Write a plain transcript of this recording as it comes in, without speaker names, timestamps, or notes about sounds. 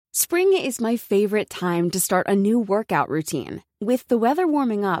Spring is my favorite time to start a new workout routine. With the weather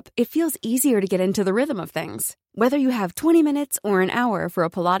warming up, it feels easier to get into the rhythm of things. Whether you have 20 minutes or an hour for a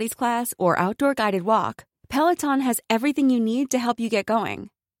Pilates class or outdoor guided walk, Peloton has everything you need to help you get going.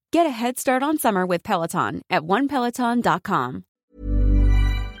 Get a head start on summer with Peloton at onepeloton.com.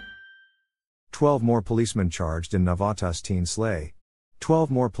 12 more policemen charged in Navotas teen slay. 12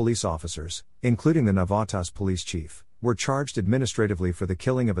 more police officers, including the Navotas police chief, were charged administratively for the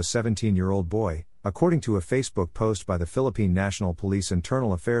killing of a 17-year-old boy, according to a Facebook post by the Philippine National Police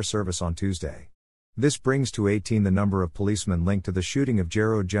Internal Affairs Service on Tuesday. This brings to 18 the number of policemen linked to the shooting of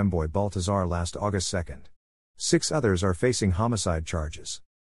Jero Jemboy Baltazar last August 2. 6 others are facing homicide charges.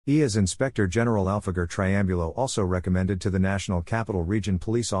 IA's Inspector General Alfagar Triambulo also recommended to the National Capital Region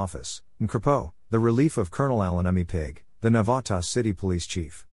Police Office, NCRPO, the relief of Colonel Alan Umipig, the Navotas City Police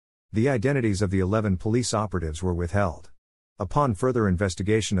Chief. The identities of the 11 police operatives were withheld. Upon further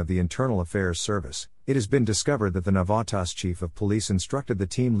investigation of the Internal Affairs Service, it has been discovered that the Navotas Chief of Police instructed the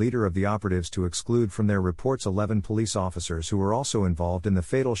team leader of the operatives to exclude from their reports 11 police officers who were also involved in the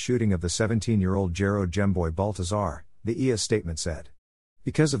fatal shooting of the 17-year-old Jero Jemboy Baltazar, the IA statement said.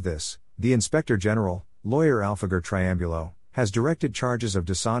 Because of this, the Inspector General, lawyer Alfagar Triambulo, has directed charges of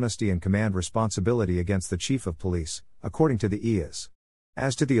dishonesty and command responsibility against the Chief of Police, according to the IAS.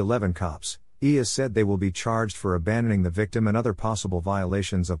 As to the 11 cops, IAS said they will be charged for abandoning the victim and other possible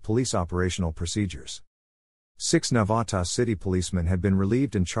violations of police operational procedures. 6 Navotas city policemen had been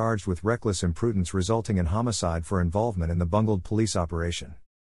relieved and charged with reckless imprudence resulting in homicide for involvement in the bungled police operation.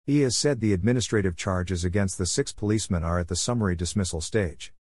 IAS said the administrative charges against the 6 policemen are at the summary dismissal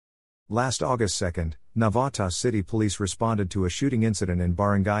stage. Last August 2, Navotas City Police responded to a shooting incident in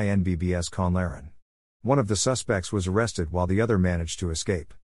Barangay NBBS Conlaran. One of the suspects was arrested while the other managed to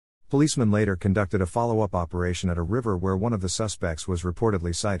escape. Policemen later conducted a follow-up operation at a river where one of the suspects was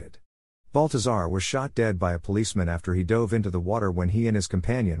reportedly sighted. Baltazar was shot dead by a policeman after he dove into the water when he and his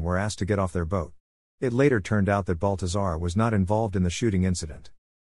companion were asked to get off their boat. It later turned out that Baltazar was not involved in the shooting incident.